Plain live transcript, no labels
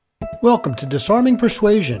Welcome to Disarming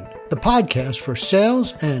Persuasion, the podcast for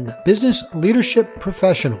sales and business leadership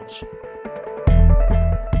professionals.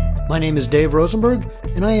 My name is Dave Rosenberg,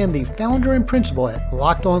 and I am the founder and principal at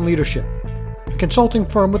Locked On Leadership, a consulting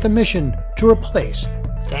firm with a mission to replace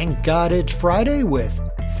 "Thank God It's Friday" with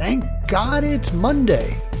 "Thank God It's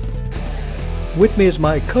Monday." With me is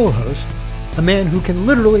my co-host, a man who can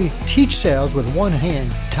literally teach sales with one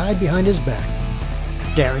hand tied behind his back,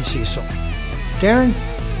 Darren Cecil. Darren,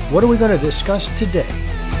 what are we going to discuss today?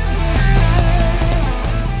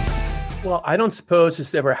 Well, I don't suppose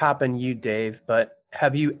this ever happened to you, Dave, but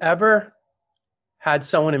have you ever had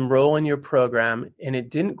someone enroll in your program and it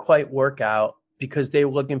didn't quite work out because they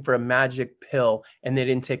were looking for a magic pill and they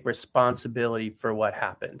didn't take responsibility for what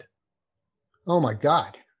happened? Oh my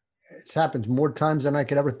God. It's happened more times than I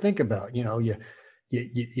could ever think about.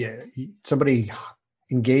 Somebody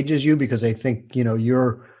engages you because they think,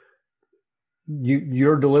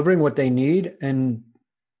 you're delivering what they need. And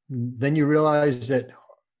then you realize that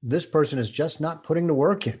this person is just not putting the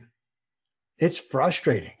work in. It's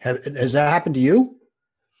frustrating. Has that happened to you?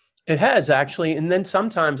 It has, actually. And then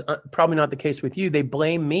sometimes, probably not the case with you, they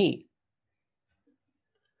blame me.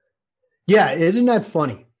 Yeah. Isn't that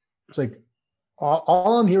funny? It's like,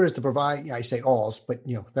 all I'm here is to provide, I say alls, but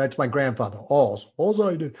that's my grandfather, alls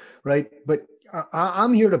I do, right? But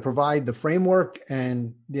I'm here to provide the framework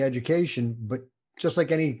and the education, but just like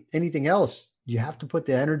anything else, you have to put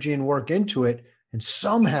the energy and work into it. And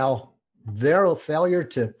somehow their failure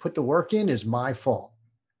to put the work in is my fault.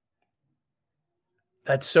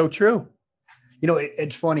 That's so true.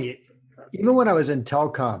 It's funny. Even when I was in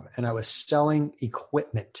telecom and I was selling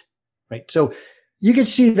equipment, right? So you can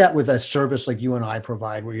see that with a service like you and I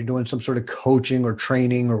provide, where you're doing some sort of coaching or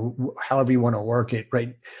training or however you want to work it,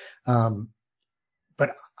 right?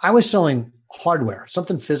 But I was selling hardware,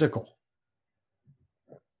 something physical.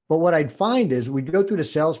 But what I'd find is we'd go through the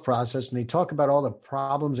sales process and they talk about all the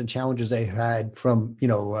problems and challenges they had from,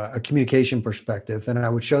 a communication perspective. And I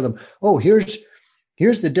would show them, oh, here's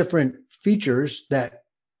the different features that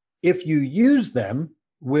if you use them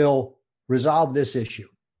will resolve this issue.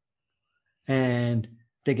 And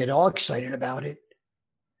they get all excited about it.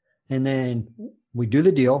 And then we do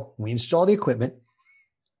the deal. We install the equipment.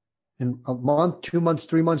 And a month, 2 months,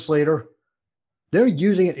 3 months later, they're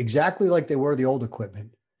using it exactly like they were the old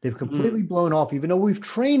equipment. They've completely blown off, even though we've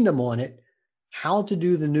trained them on it, how to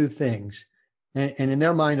do the new things. And in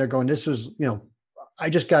their mind, they're going, this was, I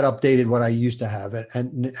just got updated what I used to have.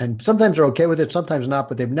 And sometimes they're okay with it, sometimes not,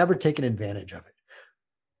 but they've never taken advantage of it.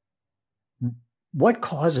 What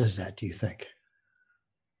causes that, do you think?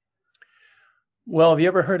 Well, have you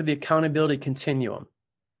ever heard of the accountability continuum?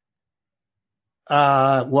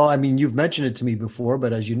 You've mentioned it to me before,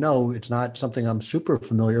 but as you know, it's not something I'm super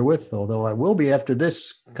familiar with, although I will be after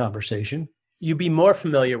this conversation. You'd be more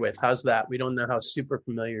familiar with. How's that? We don't know how super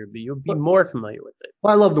familiar you'd be. You'll be more familiar with it.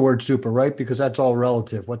 Well, I love the word super, right? Because that's all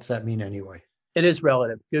relative. What's that mean anyway? It is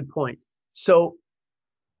relative. Good point. So,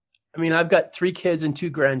 I've got 3 kids and 2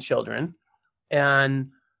 grandchildren. And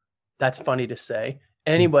that's funny to say.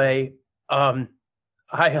 Anyway, I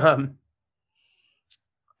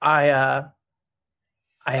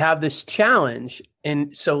have this challenge.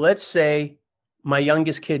 And so let's say my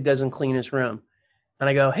youngest kid doesn't clean his room. And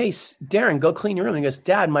I go, hey, Darren, go clean your room. And he goes,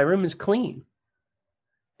 Dad, my room is clean.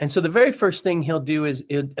 And so the very first thing he'll do is,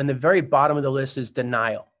 and the very bottom of the list is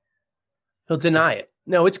denial. He'll deny it.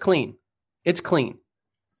 No, it's clean. It's clean.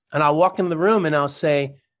 And I'll walk in the room and I'll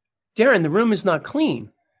say, Darren, the room is not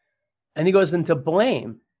clean. And he goes into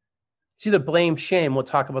blame. It's either blame, shame. We'll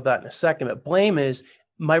talk about that in a second. But blame is,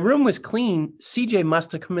 my room was clean. CJ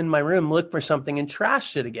must have come in my room, looked for something, and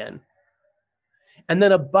trashed it again. And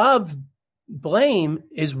then above blame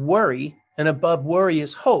is worry, and above worry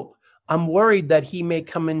is hope. I'm worried that he may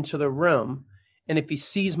come into the room, and if he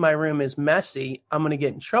sees my room is messy, I'm going to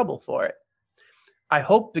get in trouble for it. I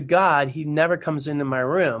hope to God he never comes into my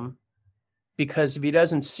room, because if he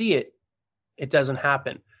doesn't see it, it doesn't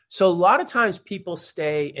happen. So a lot of times people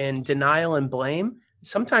stay in denial and blame.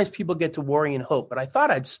 Sometimes people get to worry and hope. But I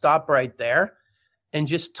thought I'd stop right there and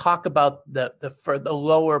just talk about the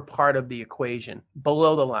lower part of the equation,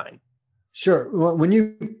 below the line. Sure. Well,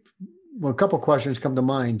 a couple of questions come to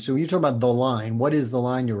mind. So when you talk about the line, what is the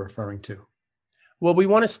line you're referring to? Well, we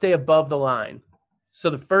want to stay above the line. So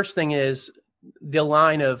the first thing is the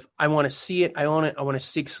line of, I want to see it, I own it, I want to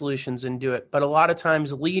seek solutions and do it. But a lot of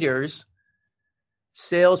times leaders,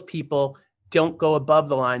 salespeople don't go above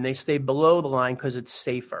the line. They stay below the line because it's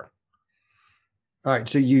safer. All right.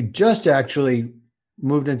 So you just actually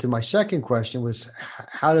moved into my second question was,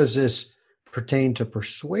 how does this pertain to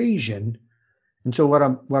persuasion? And so what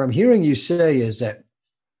I'm hearing you say is that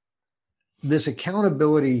this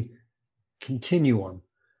accountability continuum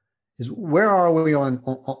is, where are we on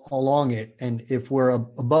along it? And if we're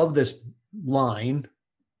above this line,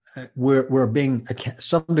 we're being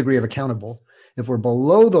some degree of accountable. If we're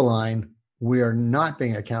below the line, we are not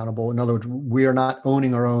being accountable. In other words, we are not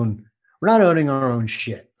owning our own. We're not owning our own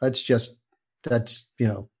shit. That's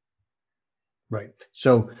right.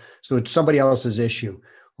 So it's somebody else's issue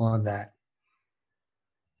on that.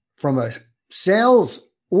 From a sales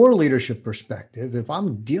or leadership perspective, if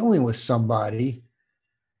I'm dealing with somebody,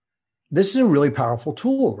 this is a really powerful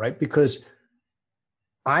tool, right? Because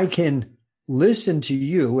I can listen to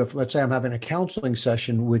you. If, let's say, I'm having a counseling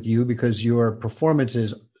session with you because your performance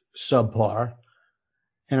is subpar,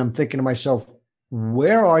 and I'm thinking to myself,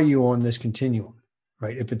 where are you on this continuum,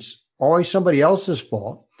 right? If it's always somebody else's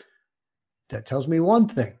fault, that tells me one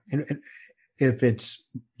thing. And if it's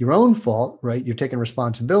your own fault, right, you're taking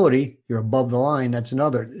responsibility, you're above the line, that's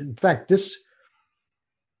another. In fact, this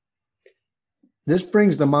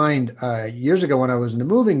brings to mind years ago when I was in the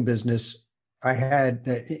moving business, I had,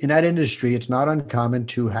 in that industry, it's not uncommon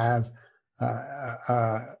to have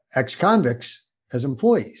ex-convicts as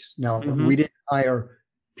employees. Now, we didn't hire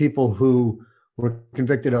people who were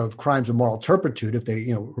convicted of crimes of moral turpitude if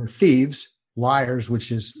they, were thieves, liars,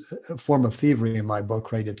 which is a form of thievery in my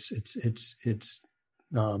book, right?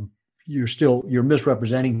 You're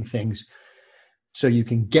misrepresenting things so you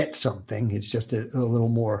can get something. It's just a little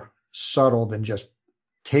more subtle than just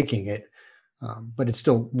taking it, but it's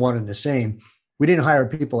still one and the same. We didn't hire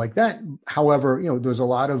people like that. However, there's a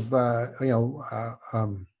lot of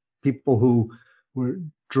people who were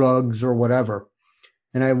drugs or whatever.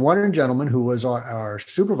 And I had one gentleman who was our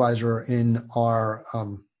supervisor in our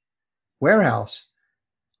warehouse.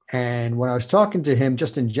 And when I was talking to him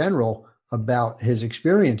just in general about his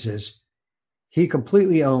experiences, he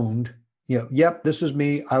completely owned, yep, this was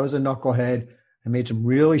me. I was a knucklehead. I made some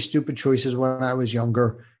really stupid choices when I was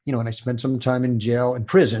younger, and I spent some time in jail and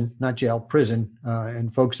prison, not jail, prison.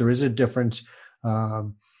 And folks, there is a difference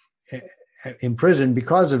in prison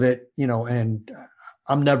because of it, and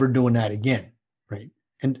I'm never doing that again. Right.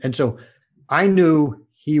 And so I knew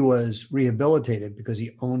he was rehabilitated because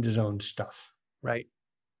he owned his own stuff. Right.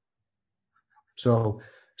 So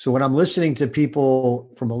when I'm listening to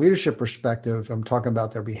people from a leadership perspective, I'm talking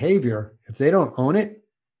about their behavior. If they don't own it,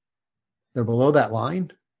 they're below that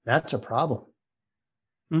line. That's a problem.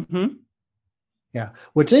 Mm-hmm. Yeah.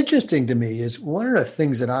 What's interesting to me is one of the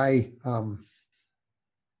things that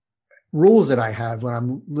rules that I have when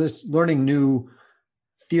I'm learning new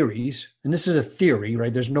theories, and this is a theory,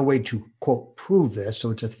 right? There's no way to, quote, prove this,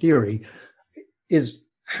 so it's a theory, is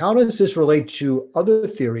how does this relate to other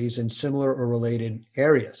theories in similar or related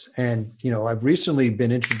areas? And, I've recently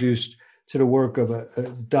been introduced to the work of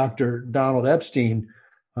a Dr. Donald Epstein,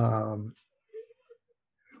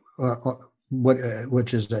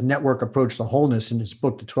 which is a network approach to wholeness, in his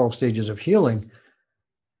book, The 12 Stages of Healing.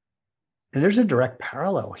 And there's a direct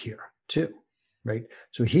parallel here too, right?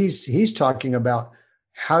 So he's talking about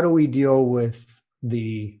how do we deal with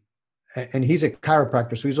and he's a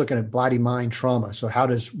chiropractor, so he's looking at body, mind, trauma. So how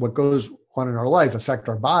does what goes on in our life affect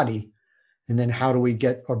our body? And then how do we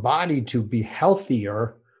get our body to be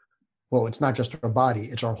healthier? Well, it's not just our body,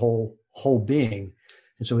 it's our whole being.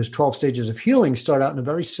 And so his 12 stages of healing start out in a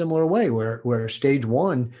very similar way, where stage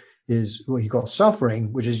 1 is what he calls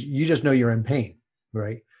suffering, which is you just know you're in pain,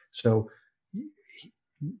 right? So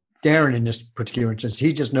Darren, in this particular instance,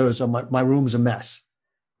 he just knows my room's a mess,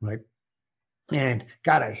 right? And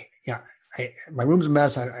God, my room's a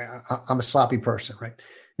mess. I'm a sloppy person, right?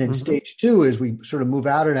 Then stage 2 is we sort of move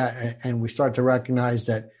out of that and we start to recognize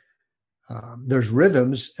that there's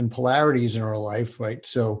rhythms and polarities in our life, right?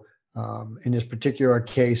 So in this particular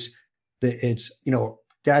case, it's,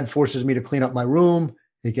 Dad forces me to clean up my room.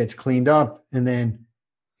 It gets cleaned up. And then,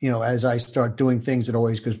 as I start doing things, it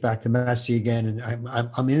always goes back to messy again. And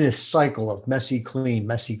I'm in this cycle of messy, clean,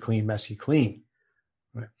 messy, clean, messy, clean.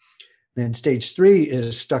 Right? Then stage 3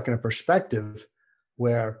 is stuck in a perspective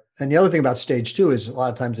where, and the other thing about stage 2 is a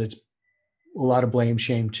lot of times it's a lot of blame,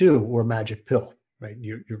 shame too, or magic pill, right?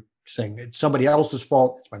 You're saying it's somebody else's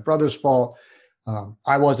fault. It's my brother's fault.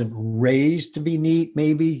 I wasn't raised to be neat,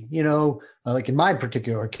 maybe, like in my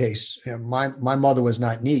particular case, my mother was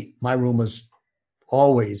not neat. My room was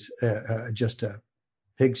always just a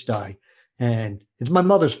pigsty, and it's my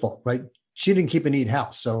mother's fault, right? She didn't keep a neat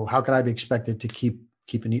house. So how could I be expected to keep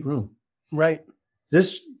a neat room? Right.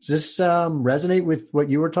 Does this resonate with what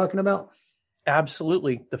you were talking about?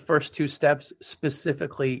 Absolutely. The first 2 steps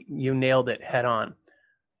specifically, you nailed it head on.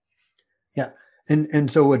 Yeah.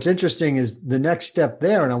 And so what's interesting is the next step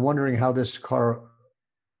there, and I'm wondering how this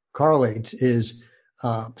correlates, is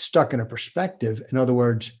stuck in a perspective. In other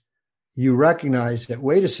words, you recognize that,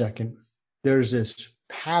 wait a second, there's this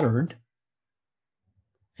pattern.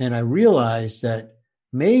 And I realize that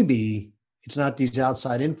maybe it's not these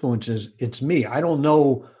outside influences, it's me. I don't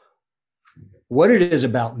know what it is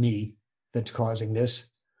about me that's causing this,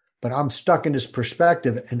 but I'm stuck in this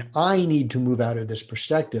perspective and I need to move out of this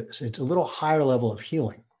perspective. So it's a little higher level of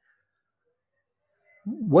healing.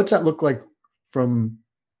 What's that look like from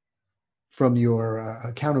your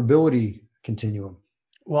accountability continuum?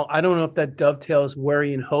 Well, I don't know if that dovetails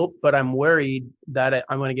worry and hope, but I'm worried that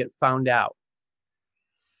I'm going to get found out.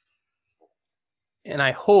 And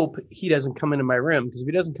I hope he doesn't come into my room, because if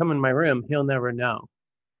he doesn't come in my room, he'll never know.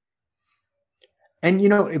 And,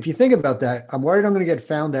 if you think about that, I'm worried I'm going to get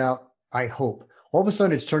found out. I hope. All of a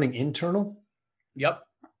sudden it's turning internal. Yep.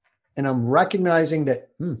 And I'm recognizing that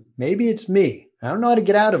maybe it's me. I don't know how to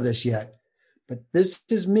get out of this yet, but this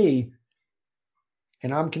is me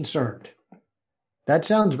and I'm concerned. That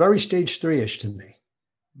sounds very stage 3-ish to me.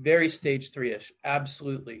 Very stage 3-ish.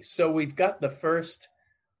 Absolutely. So we've got the first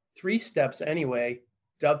 3 steps anyway,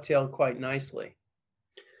 dovetailed quite nicely.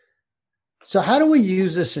 So how do we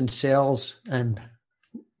use this in sales and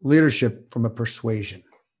leadership from a persuasion?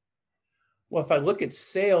 Well, if I look at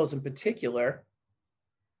sales in particular,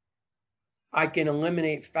 I can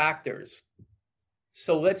eliminate factors.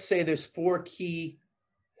 So let's say there's 4 key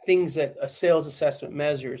things that a sales assessment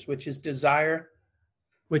measures, which is desire,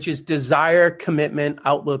 commitment,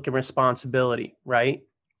 outlook, and responsibility, right?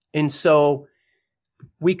 And so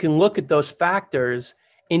we can look at those factors,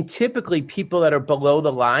 and typically people that are below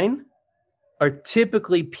the line are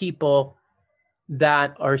typically people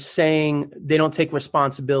that are saying they don't take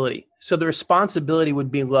responsibility. So the responsibility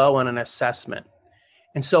would be low on an assessment.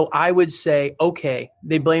 And so I would say, okay,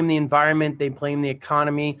 they blame the environment, they blame the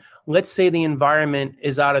economy. Let's say the environment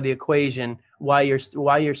is out of the equation. Why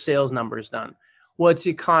your sales number is done? Well, it's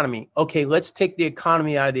the economy. Okay, let's take the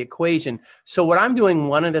economy out of the equation. So what I'm doing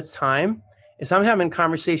one at a time is I'm having a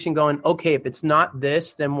conversation going, okay, if it's not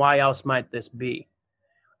this, then why else might this be?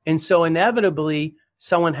 And so inevitably,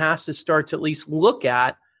 someone has to start to at least look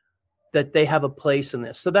at that they have a place in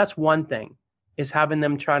this. So that's one thing, is having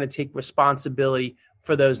them try to take responsibility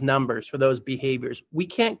for those numbers, for those behaviors. We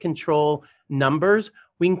can't control numbers.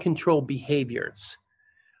 We can control behaviors.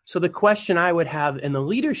 So the question I would have in the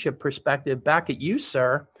leadership perspective back at you,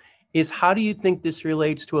 sir, is how do you think this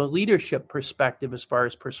relates to a leadership perspective as far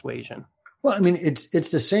as persuasion? Well, I mean, it's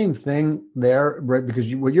the same thing there, right?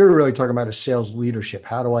 Because what you're really talking about is sales leadership.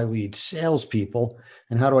 How do I lead salespeople,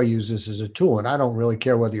 and how do I use this as a tool? And I don't really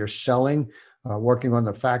care whether you're selling, working on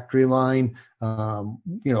the factory line,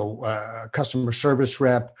 customer service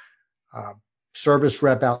rep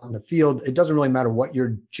out in the field. It doesn't really matter what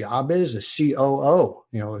your job is. A COO,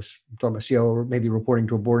 I'm talking about COO, maybe reporting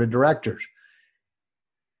to a board of directors.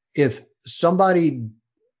 If somebody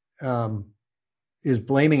is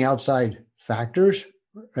blaming outside factors,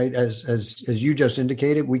 right? As you just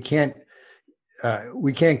indicated, we can't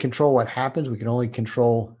control what happens. We can only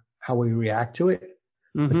control how we react to it.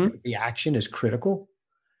 Mm-hmm. But the action is critical.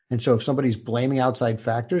 And so if somebody's blaming outside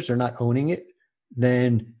factors, they're not owning it,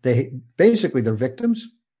 then they're victims.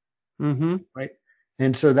 Mm-hmm. Right.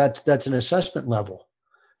 And so that's an assessment level.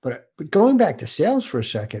 But going back to sales for a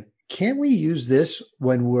second, can't we use this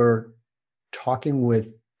when we're talking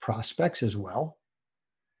with prospects as well?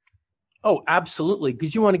 Oh, absolutely.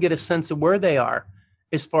 Because you want to get a sense of where they are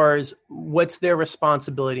as far as what's their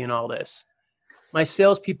responsibility in all this. My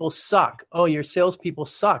salespeople suck. Oh, your salespeople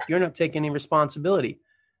suck. You're not taking any responsibility.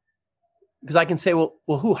 Because I can say, well,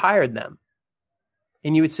 who hired them?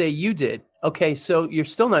 And you would say, you did. Okay, so you're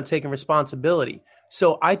still not taking responsibility.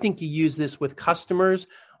 So I think you use this with customers,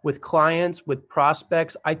 with clients, with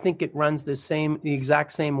prospects. I think it runs the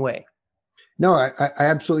exact same way. No, I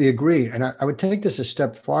absolutely agree. And I would take this a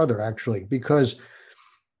step farther, actually, because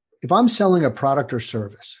if I'm selling a product or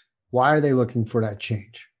service, why are they looking for that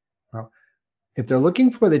change? Well, if they're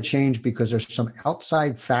looking for the change because there's some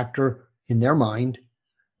outside factor in their mind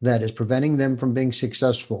that is preventing them from being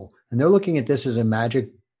successful, and they're looking at this as a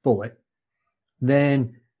magic bullet,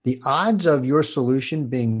 then the odds of your solution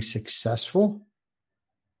being successful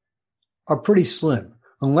are pretty slim,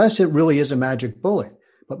 unless it really is a magic bullet.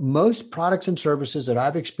 But most products and services that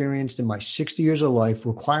I've experienced in my 60 years of life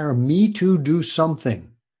require me to do something.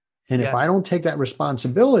 And if I don't take that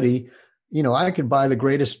responsibility, I could buy the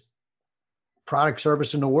greatest product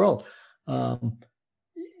service in the world.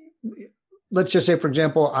 Let's just say, for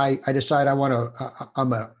example, I decide I'm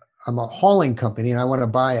I'm a hauling company and I want to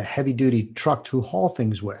buy a heavy duty truck to haul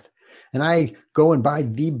things with. And I go and buy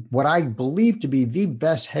what I believe to be the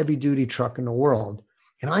best heavy duty truck in the world.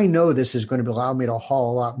 And I know this is going to allow me to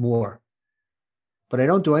haul a lot more, but I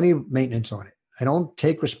don't do any maintenance on it. I don't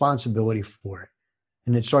take responsibility for it.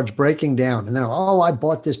 And it starts breaking down. And then, I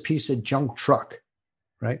bought this piece of junk truck,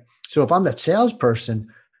 right? So if I'm the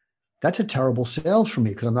salesperson, that's a terrible sales for me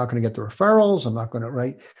because I'm not going to get the referrals. I'm not going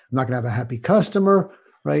to have a happy customer,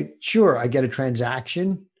 right? Sure, I get a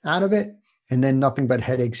transaction out of it and then nothing but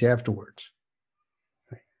headaches afterwards.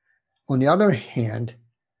 Right? On the other hand,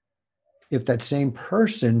 if that same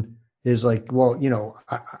person is like, well,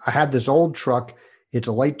 I have this old truck. It's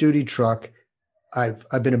a light duty truck.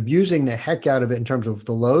 I've been abusing the heck out of it in terms of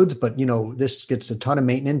the loads, but this gets a ton of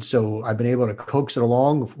maintenance. So I've been able to coax it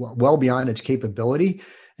along well beyond its capability.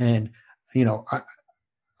 And,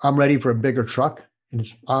 I'm ready for a bigger truck and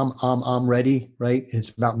I'm ready, right? And it's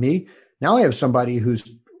about me. Now I have somebody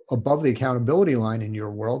who's above the accountability line in your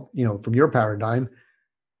world, from your paradigm.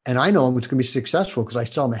 And I know it's going to be successful because I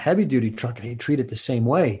sell them a heavy duty truck and they treat it the same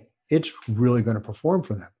way. It's really going to perform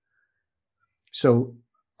for them. So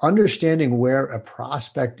understanding where a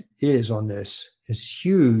prospect is on this is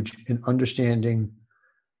huge in understanding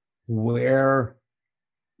where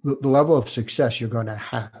the level of success you're going to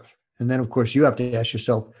have. And then, of course, you have to ask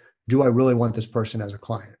yourself, do I really want this person as a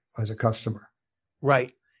client, as a customer?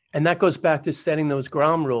 Right. And that goes back to setting those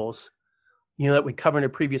ground rules, that we covered in a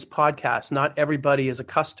previous podcast. Not everybody is a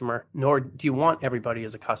customer, nor do you want everybody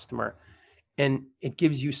as a customer. And it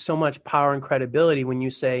gives you so much power and credibility when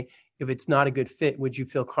you say, if it's not a good fit, would you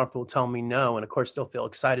feel comfortable telling me no? And of course, they'll feel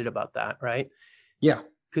excited about that, right? Yeah.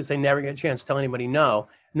 Because they never get a chance to tell anybody no.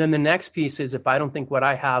 And then the next piece is, if I don't think what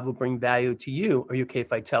I have will bring value to you, are you okay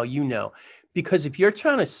if I tell you no? Because if you're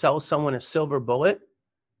trying to sell someone a silver bullet,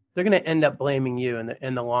 they're going to end up blaming you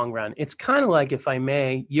in the long run. It's kind of like, if I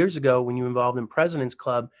may, years ago when you were involved in President's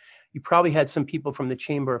Club, you probably had some people from the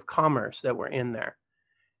Chamber of Commerce that were in there.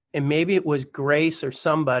 And maybe it was Grace or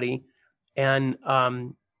somebody. And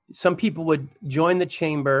some people would join the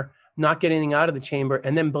chamber, not get anything out of the chamber,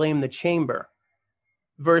 and then blame the chamber,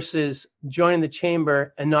 versus joining the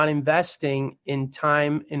chamber and not investing in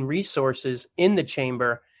time and resources in the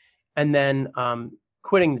chamber and then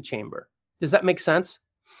quitting the chamber. Does that make sense?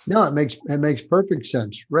 No, it makes perfect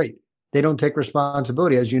sense. Right. They don't take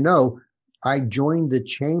responsibility. As you know, I joined the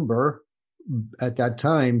chamber at that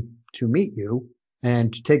time to meet you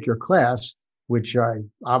and to take your class, which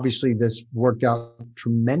obviously this worked out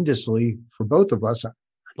tremendously for both of us. I'd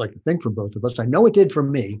like to think for both of us. I know it did for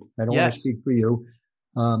me. I don't want to speak for you.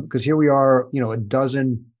 Because here we are, a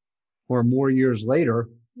dozen or more years later,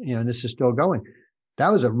 and this is still going. That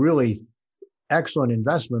was a really excellent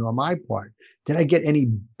investment on my part. Did I get any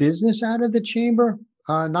business out of the chamber?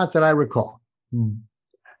 Not that I recall.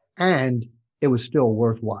 And it was still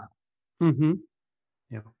worthwhile. Mm-hmm.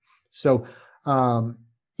 So, and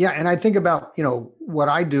I think about, what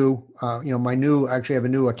I do, actually have a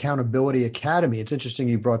new accountability academy. It's interesting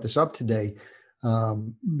you brought this up today.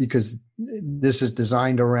 Because this is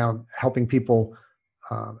designed around helping people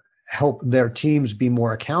help their teams be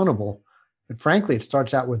more accountable. But frankly, it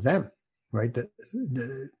starts out with them, right?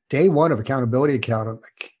 The day one of Accountability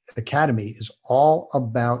Academy is all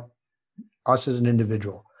about us as an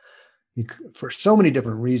individual for so many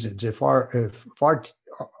different reasons. If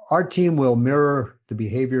our team will mirror the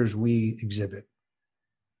behaviors we exhibit.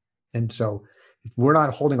 And so if we're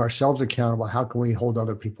not holding ourselves accountable, how can we hold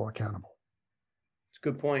other people accountable?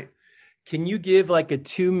 Good point. Can you give like a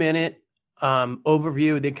 2-minute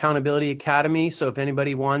overview of the Accountability Academy? So if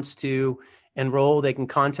anybody wants to enroll, they can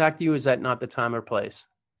contact you. Is that not the time or place?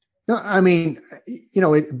 No, I mean,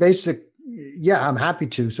 I'm happy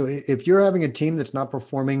to. So if you're having a team that's not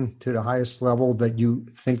performing to the highest level that you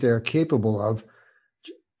think they're capable of,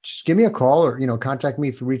 just give me a call or, contact me,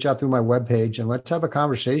 reach out through my webpage and let's have a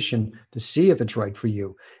conversation to see if it's right for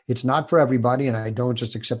you. It's not for everybody. And I don't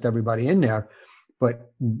just accept everybody in there.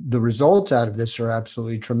 But the results out of this are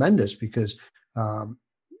absolutely tremendous because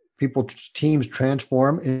teams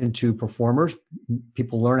transform into performers.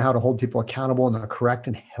 People learn how to hold people accountable in a correct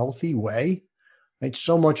and healthy way. Right?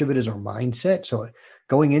 So much of it is our mindset. So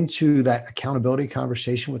going into that accountability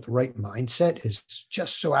conversation with the right mindset is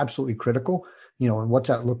just so absolutely critical. And what's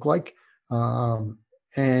that look like? And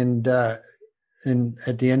at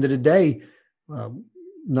the end of the day,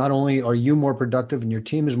 not only are you more productive and your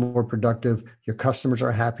team is more productive, your customers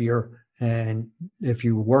are happier. And if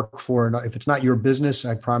it's not your business,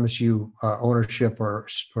 I promise you ownership or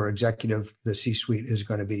executive, the C-suite is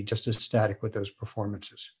going to be just ecstatic with those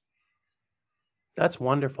performances. That's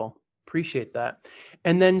wonderful. Appreciate that.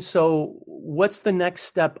 And then, so what's the next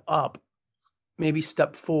step up? Maybe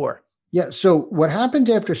step 4. Yeah. So what happens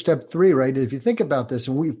after step 3, right? If you think about this,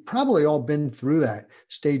 and we've probably all been through that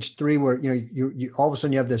stage 3, where, you all of a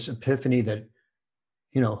sudden you have this epiphany that,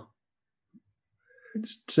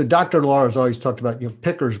 so Dr. Laura's always talked about,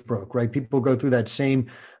 pickers broke, right? People go through that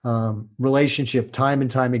same relationship time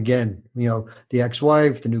and time again. The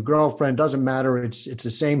ex-wife, the new girlfriend, doesn't matter. It's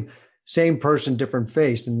the same person, different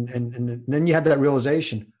face. And then you have that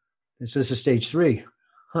realization. This is stage 3.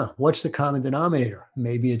 What's the common denominator?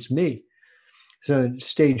 Maybe it's me. So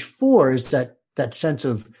stage 4 is that sense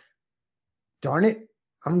of, darn it,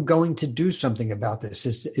 I'm going to do something about this.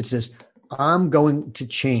 It's this, I'm going to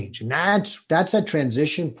change. And that's that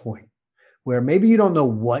transition point where maybe you don't know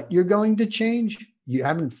what you're going to change. You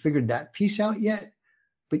haven't figured that piece out yet,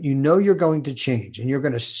 but you're going to change, and you're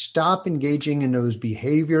going to stop engaging in those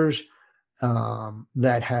behaviors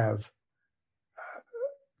that have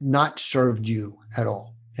not served you at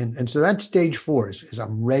all. And so that's stage 4 is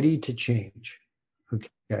I'm ready to change.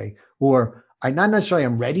 Okay. Or not necessarily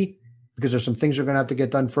I'm ready, because there's some things that are going to have to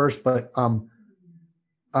get done first, but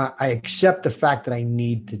I accept the fact that I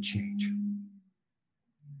need to change.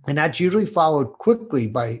 And that's usually followed quickly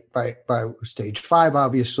by stage 5,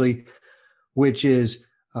 obviously, which is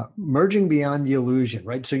merging beyond the illusion,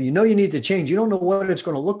 right? So you need to change. You don't know what it's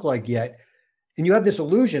going to look like yet. And you have this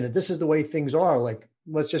illusion that this is the way things are. Like,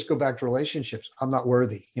 let's just go back to relationships. I'm not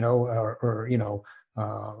worthy, I'm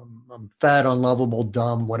fat, unlovable,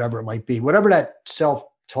 dumb, whatever it might be, whatever that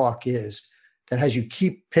self-talk is that has you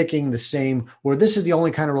keep picking the same, or this is the only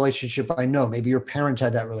kind of relationship I know. Maybe your parents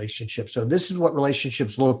had that relationship. So this is what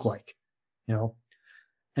relationships look like,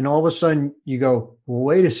 and all of a sudden you go, well,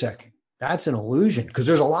 wait a second, that's an illusion, because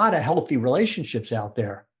there's a lot of healthy relationships out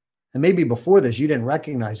there. And maybe before this, you didn't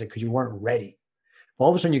recognize it because you weren't ready. All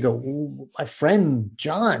of a sudden you go, my friend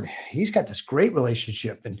John, he's got this great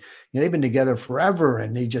relationship, and they've been together forever,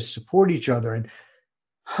 and they just support each other. And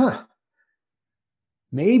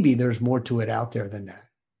maybe there's more to it out there than that,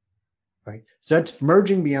 right? So that's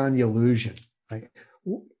merging beyond the illusion, right?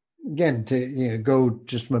 Again, to go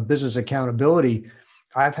just from a business accountability,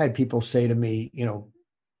 I've had people say to me,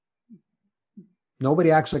 nobody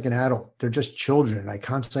acts like an adult. They're just children, and I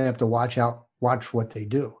constantly have to watch what they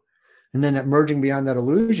do. And then that merging beyond that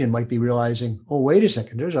illusion might be realizing, oh, wait a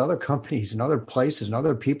second, there's other companies and other places and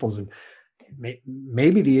other peoples. And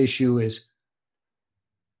maybe the issue is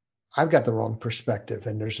I've got the wrong perspective,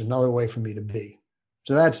 and there's another way for me to be.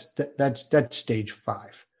 So that's stage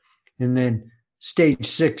 5. And then stage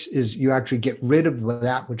 6 is you actually get rid of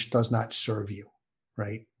that which does not serve you,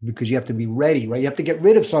 right? Because you have to be ready, right? You have to get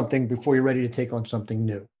rid of something before you're ready to take on something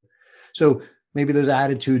new. So maybe those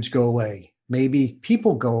attitudes go away. Maybe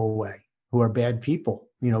people go away who are bad people.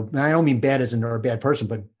 I don't mean bad as in they're a bad person,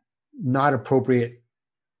 but not appropriate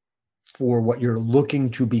for what you're looking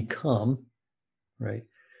to become, right?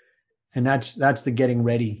 And that's the getting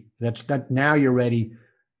ready. That now you're ready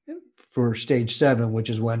for stage 7, which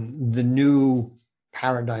is when the new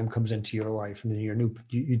paradigm comes into your life, and then you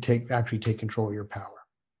actually take control of your power.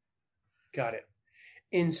 Got it.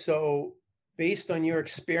 And so, based on your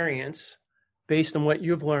experience, based on what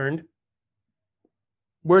you've learned,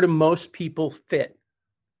 where do most people fit?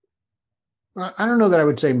 I don't know that I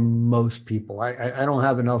would say most people. I don't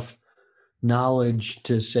have enough knowledge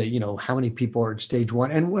to say, how many people are at stage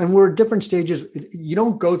 1. And we're at different stages. You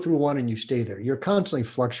don't go through one and you stay there. You're constantly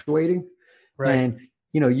fluctuating. Right. And,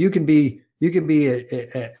 you can be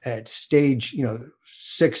at stage,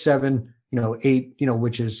 6, 7, 8,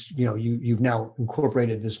 which is, you've now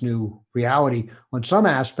incorporated this new reality on some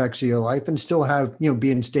aspects of your life, and still have,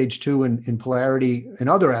 be in stage 2 in polarity in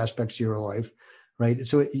other aspects of your life. Right.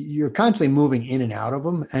 So you're constantly moving in and out of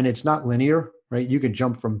them, and it's not linear, right? You could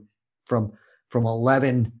jump from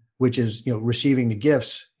 11, which is, receiving the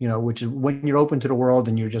gifts, which is when you're open to the world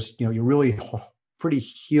and you're just, you're really pretty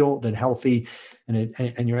healed and healthy.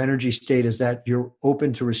 And your energy state is that you're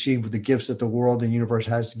open to receive the gifts that the world and universe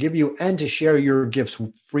has to give you, and to share your gifts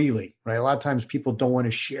freely, right? A lot of times people don't want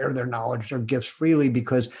to share their knowledge, their gifts freely,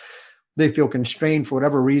 because they feel constrained for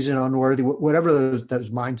whatever reason, unworthy, whatever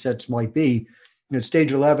those mindsets might be. At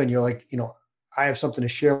stage 11, you're like, I have something to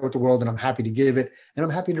share with the world, and I'm happy to give it, and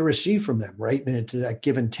I'm happy to receive from them, right? And it's that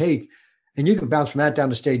give and take. And you can bounce from that down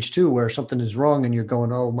to stage 2, where something is wrong and you're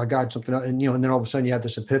going, oh my God, something, and and then all of a sudden you have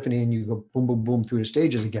this epiphany and you go boom, boom, boom through the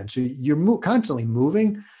stages again. So you're constantly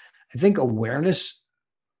moving. I think awareness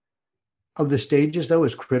of the stages, though,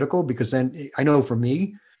 is critical, because then I know for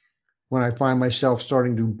me, when I find myself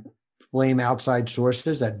starting to blame outside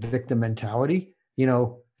sources, that victim mentality,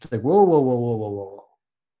 it's like, whoa.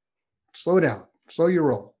 slow down, slow your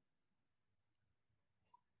roll.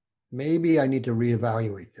 Maybe I need to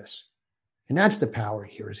reevaluate this. And that's the power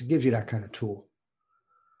here, is it gives you that kind of tool.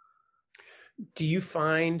 Do you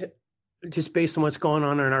find, just based on what's going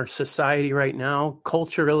on in our society right now,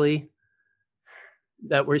 culturally,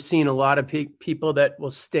 that we're seeing a lot of people that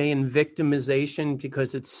will stay in victimization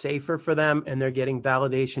because it's safer for them and they're getting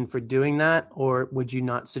validation for doing that? Or would you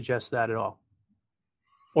not suggest that at all?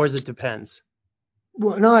 Or is it depends?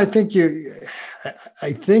 Well, no, I think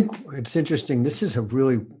it's interesting. This is a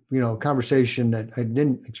really, conversation that I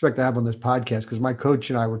didn't expect to have on this podcast, because my coach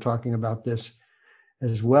and I were talking about this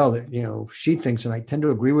as well, that, she thinks, and I tend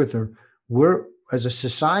to agree with her, we're, as a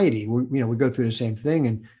society, we go through the same thing,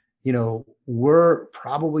 and, we're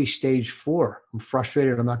probably stage 4. I'm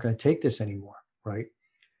frustrated. I'm not going to take this anymore. Right.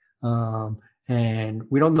 And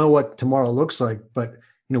we don't know what tomorrow looks like, but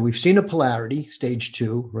we've seen a polarity, stage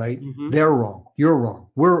 2, right? Mm-hmm. They're wrong. You're wrong.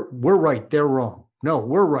 We're right. They're wrong. No,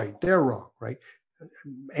 we're right. They're wrong. Right.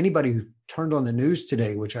 Anybody who turned on the news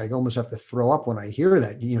today, which I almost have to throw up when I hear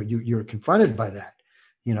that, you're confronted by that,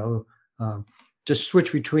 just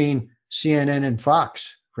switch between CNN and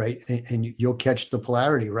Fox, right? And you'll catch the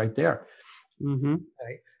polarity right there. Mm-hmm.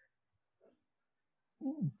 Right.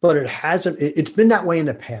 But it's been that way in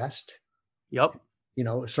the past. Yep.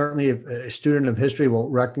 Certainly a student of history will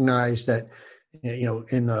recognize that,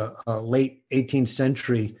 in the late 18th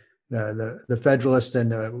century, the Federalists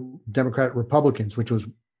and the Democratic Republicans, which was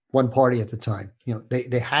one party at the time,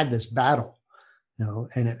 they had this battle,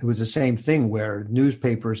 and it was the same thing where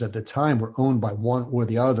newspapers at the time were owned by one or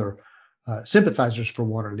the other, sympathizers for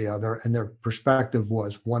one or the other, and their perspective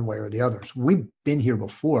was one way or the other. So we've been here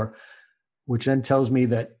before, which then tells me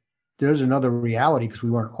that there's another reality, because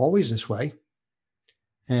we weren't always this way.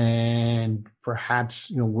 And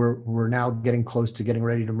perhaps, we're now getting close to getting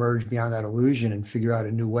ready to merge beyond that illusion and figure out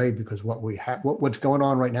a new way, because what's going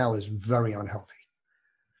on right now is very unhealthy.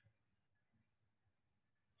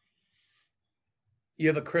 You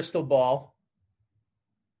have a crystal ball.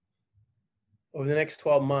 Over the next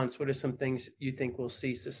 12 months, what are some things you think we'll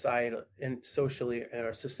see society and socially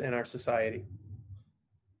in our society?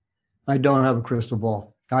 I don't have a crystal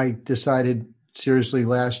ball. I decided seriously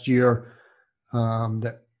last year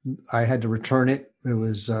that I had to return it. It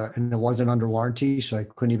was, and it wasn't under warranty, so I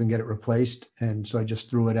couldn't even get it replaced. And so I just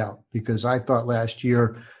threw it out, because I thought last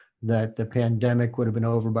year that the pandemic would have been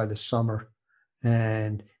over by the summer.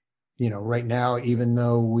 And, right now, even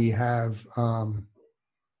though we have, a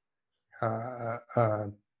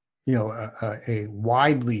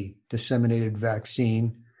widely disseminated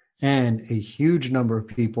vaccine and a huge number of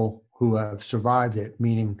people who have survived it,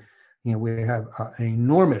 meaning, we have an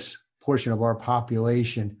enormous portion of our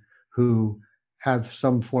population who have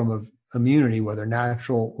some form of immunity, whether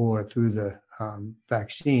natural or through the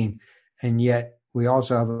vaccine. And yet we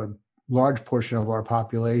also have a large portion of our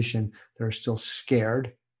population that are still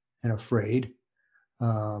scared and afraid.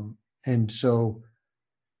 And so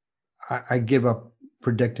I give up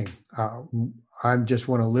predicting. I just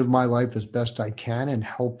want to live my life as best I can and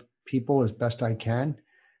help people as best I can,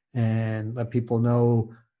 and let people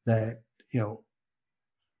know that,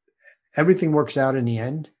 everything works out in the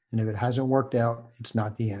end. And if it hasn't worked out, it's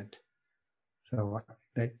not the end. So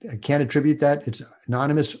I can't attribute that. It's an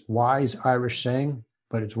anonymous, wise Irish saying,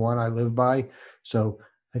 but it's one I live by. So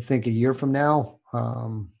I think a year from now,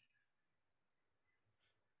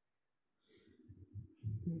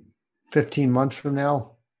 15 months from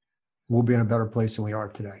now, we'll be in a better place than we are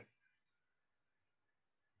today.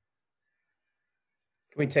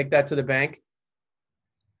 Can we take that to the bank?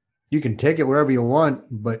 You can take it wherever you want,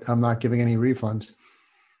 but I'm not giving any refunds.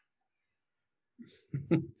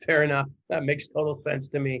 Fair enough. That makes total sense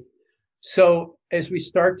to me. So as we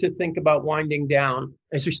start to think about winding down,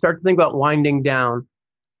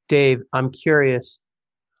 Dave, I'm curious,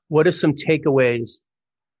 what are some takeaways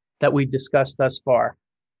that we've discussed thus far?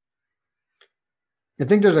 I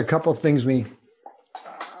think there's a couple of things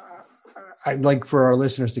I'd like for our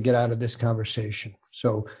listeners to get out of this conversation.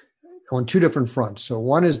 So on two different fronts. So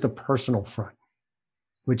one is the personal front,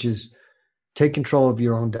 which is take control of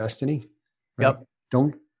your own destiny. Right?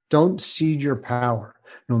 Yep. Don't cede your power.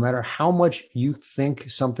 No matter how much you think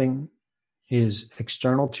something is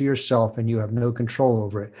external to yourself and you have no control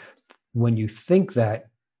over it, when you think that,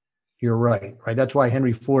 you're right? That's why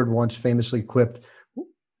Henry Ford once famously quipped,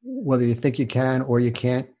 whether you think you can or you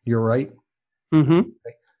can't, you're right. Mm-hmm.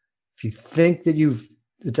 If you think that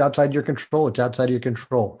it's outside your control, it's outside of your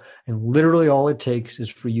control. And literally all it takes is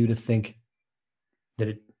for you to think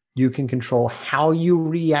that you can control how you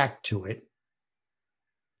react to it.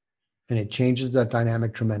 And it changes that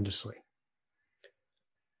dynamic tremendously.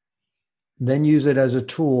 then use it as a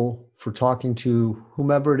tool for talking to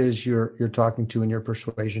whomever it is you're talking to in your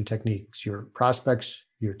persuasion techniques, your prospects,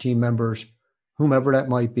 your team members, whomever that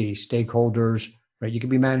might be, stakeholders, right? You could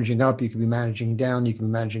be managing up, you could be managing down, you can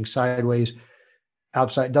be managing sideways,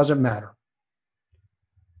 outside, doesn't matter.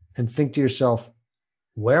 And think to yourself,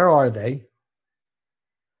 where are they?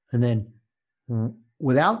 And then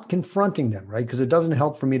without confronting them, right? Because it doesn't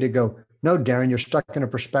help for me to go, no, Darren, you're stuck in a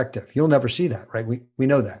perspective. You'll never see that, right? We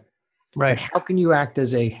know that. Right. But how can you act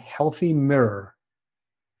as a healthy mirror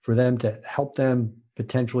for them to help them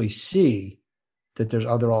potentially see that there's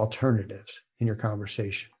other alternatives in your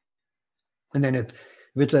conversation? And then if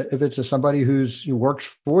it's somebody who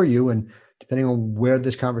works for you, and depending on where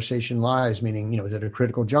this conversation lies, meaning, is it a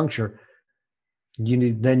critical juncture, you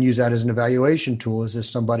need then use that as an evaluation tool. Is this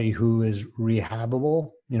somebody who is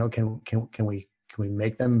rehabable? Can we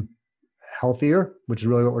make them healthier, which is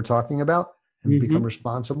really what we're talking about, and become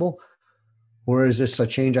responsible? Or is this a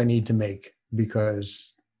change I need to make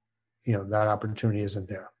because, that opportunity isn't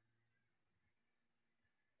there?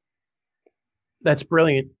 That's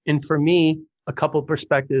brilliant. And for me, a couple of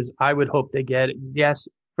perspectives I would hope they get is, yes,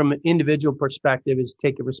 from an individual perspective, is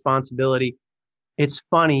take a responsibility. It's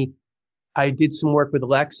funny. I did some work with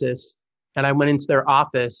Lexus, and I went into their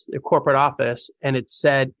office, their corporate office, and it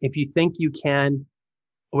said, if you think you can,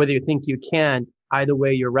 or whether you think you can, either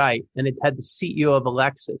way, you're right. And it had the CEO of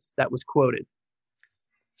Lexus that was quoted.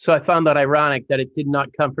 So I found that ironic that it did not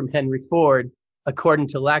come from Henry Ford. According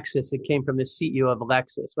to Lexus, it came from the CEO of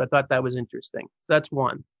Lexus. So I thought that was interesting. So that's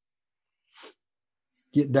one.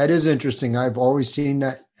 Yeah, that is interesting. I've always seen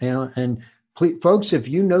that, and please, folks, if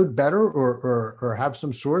you know better or have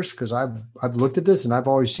some source, because I've looked at this and I've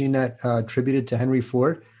always seen that attributed to Henry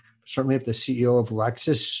Ford. Certainly, if the CEO of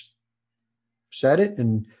Lexus said it,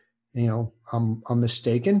 and I'm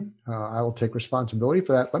mistaken, I will take responsibility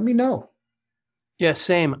for that. Let me know. Yeah,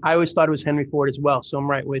 same. I always thought it was Henry Ford as well, so I'm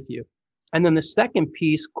right with you. And then the second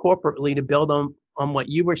piece, corporately, to build on what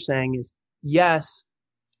you were saying is, yes,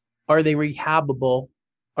 are they rehabable?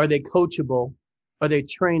 Are they coachable? Are they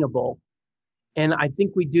trainable? And I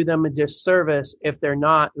think we do them a disservice if they're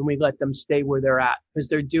not, and we let them stay where they're at, because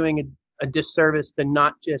they're doing a disservice to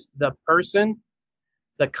not just the person,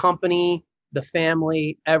 the company, the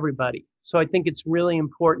family, everybody. So I think it's really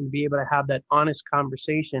important to be able to have that honest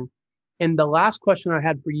conversation. And the last question I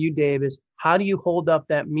had for you, Dave, is how do you hold up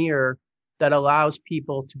that mirror that allows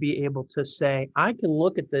people to be able to say, I can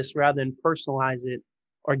look at this rather than personalize it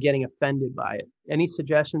or getting offended by it? Any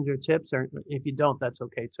suggestions or tips? Or if you don't, that's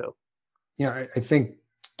okay too. I think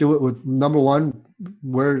do it with, number one,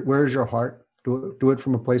 where's your heart? Do it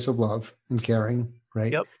from a place of love and caring,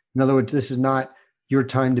 right? Yep. In other words, this is not your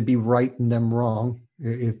time to be right and them wrong.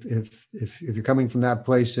 If you're coming from that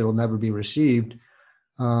place, it'll never be received.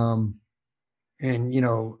 I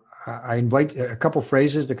invite a couple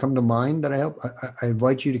phrases that come to mind that I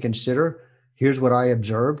invite you to consider. Here's what I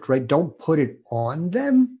observed, right? Don't put it on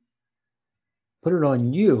them. Put it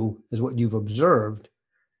on you as what you've observed,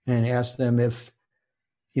 and ask them if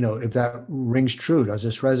that rings true. Does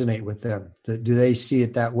this resonate with them? Do they see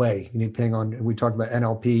it that way? Depending on, we talked about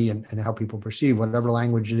NLP and how people perceive, whatever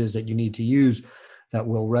language it is that you need to use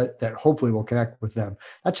that hopefully will connect with them.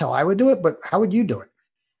 That's how I would do it, but how would you do it?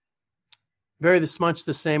 Very much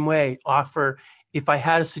the same way. Offer, if I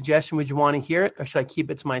had a suggestion, would you want to hear it, or should I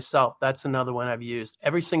keep it to myself? That's another one I've used.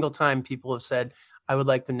 Every single time people have said, I would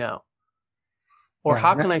like to know. Or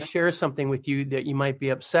how can I share something with you that you might be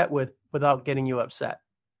upset with without getting you upset?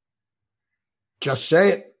 Just say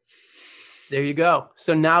it. There you go.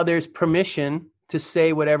 So now there's permission to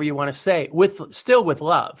say whatever you want to say, still with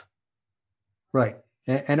love. Right.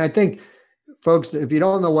 And I think, folks, if you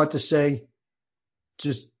don't know what to say,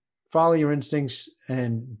 just follow your instincts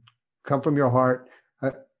and come from your heart.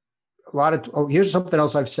 Here's something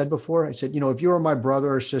else I've said before. I said, if you were my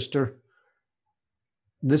brother or sister,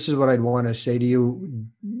 this is what I'd want to say to you.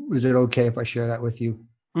 Is it okay if I share that with you?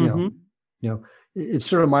 Mm-hmm. It's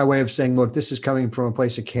sort of my way of saying, look, this is coming from a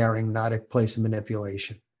place of caring, not a place of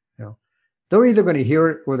manipulation. They're either going to hear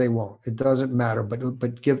it or they won't. It doesn't matter, but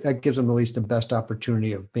that gives them at least the best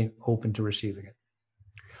opportunity of being open to receiving it.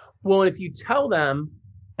 Well, if you tell them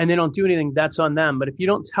and they don't do anything, that's on them. But if you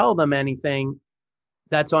don't tell them anything,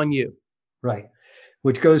 that's on you. Right.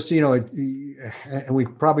 Which goes to, and we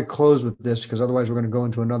probably close with this because otherwise we're going to go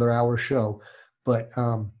into another hour show. But,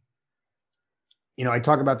 I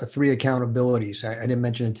talk about the 3 accountabilities. I didn't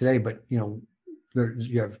mention it today, but, you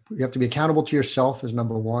have to be accountable to yourself as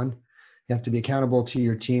number one. You have to be accountable to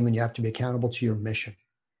your team, and you have to be accountable to your mission.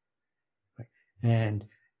 Right? And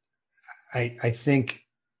I think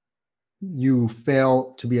you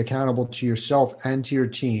fail to be accountable to yourself and to your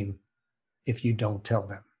team if you don't tell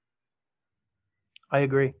them. I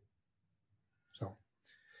agree. So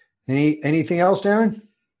anything else, Darren?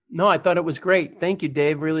 No, I thought it was great. Thank you,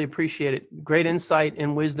 Dave. Really appreciate it. Great insight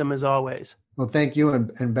and wisdom as always. Well, thank you.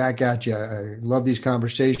 And back at you. I love these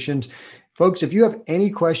conversations. Folks, if you have any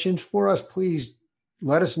questions for us, please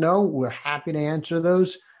let us know. We're happy to answer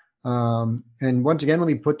those. And once again, let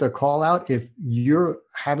me put the call out. If you're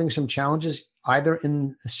having some challenges, either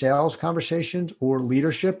in sales conversations or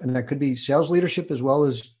leadership, and that could be sales leadership as well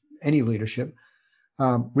as any leadership,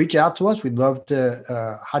 reach out to us. We'd love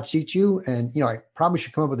to hot seat you. And, I probably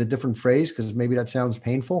should come up with a different phrase because maybe that sounds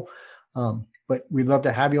painful. But we'd love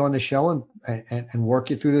to have you on the show and work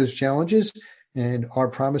you through those challenges. And our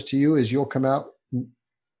promise to you is you'll come out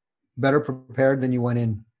better prepared than you went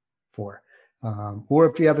in for. Or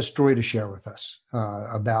if you have a story to share with us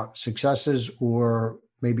about successes or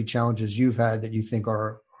maybe challenges you've had that you think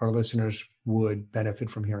our listeners would benefit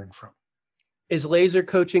from hearing from. Is laser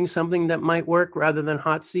coaching something that might work rather than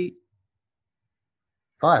hot seat?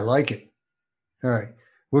 Oh, I like it. All right.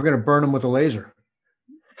 We're going to burn them with a laser.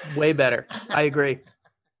 Way better. I agree.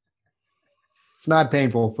 It's not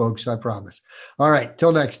painful, folks. I promise. All right.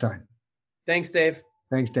 Till next time. Thanks, Dave.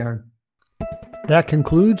 Thanks, Darren. That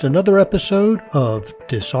concludes another episode of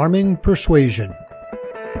Disarming Persuasion.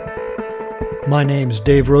 My name's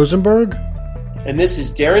Dave Rosenberg. And this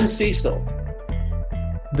is Darren Cecil.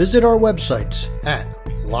 Visit our websites at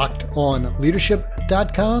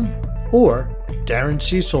lockedonleadership.com or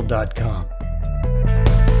darrencecil.com.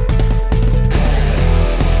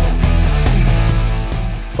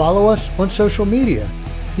 Follow us on social media.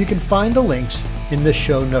 You can find the links in the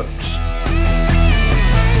show notes.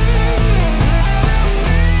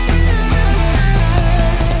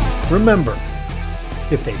 Remember,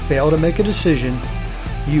 if they fail to make a decision,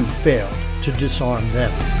 you failed to disarm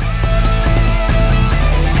them.